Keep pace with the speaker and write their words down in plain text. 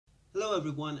Hello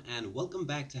everyone and welcome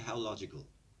back to How Logical.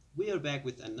 We are back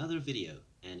with another video,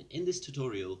 and in this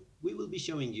tutorial we will be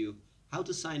showing you how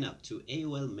to sign up to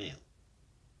AOL Mail.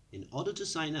 In order to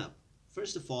sign up,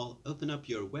 first of all open up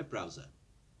your web browser.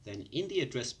 Then in the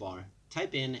address bar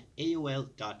type in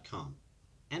aol.com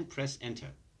and press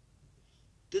enter.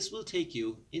 This will take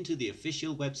you into the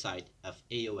official website of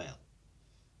AOL.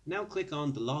 Now click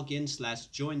on the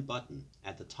login/join button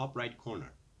at the top right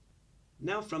corner.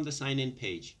 Now from the sign in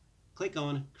page, click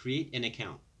on Create an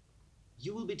Account.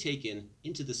 You will be taken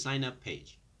into the sign up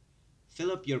page.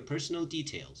 Fill up your personal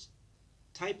details.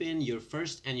 Type in your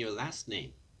first and your last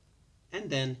name, and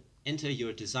then enter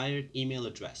your desired email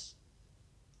address.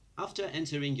 After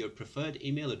entering your preferred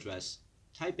email address,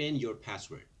 type in your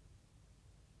password.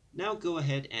 Now go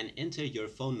ahead and enter your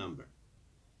phone number.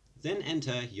 Then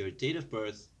enter your date of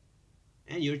birth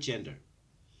and your gender.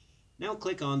 Now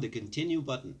click on the Continue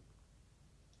button.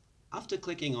 After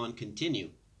clicking on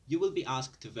Continue, you will be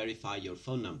asked to verify your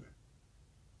phone number.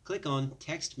 Click on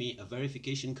Text me a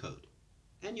verification code,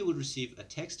 and you will receive a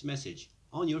text message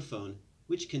on your phone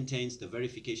which contains the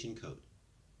verification code.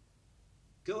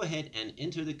 Go ahead and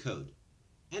enter the code,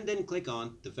 and then click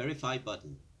on the Verify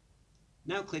button.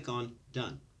 Now click on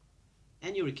Done,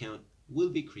 and your account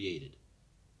will be created.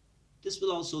 This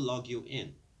will also log you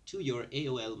in to your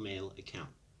AOL Mail account.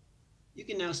 You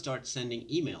can now start sending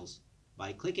emails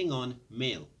by clicking on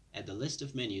Mail at the list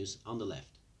of menus on the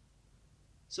left.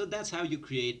 So that's how you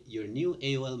create your new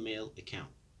AOL Mail account.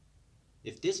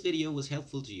 If this video was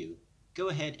helpful to you, go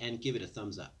ahead and give it a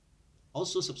thumbs up.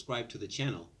 Also subscribe to the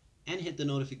channel and hit the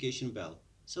notification bell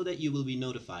so that you will be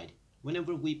notified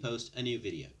whenever we post a new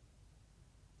video.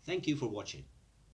 Thank you for watching.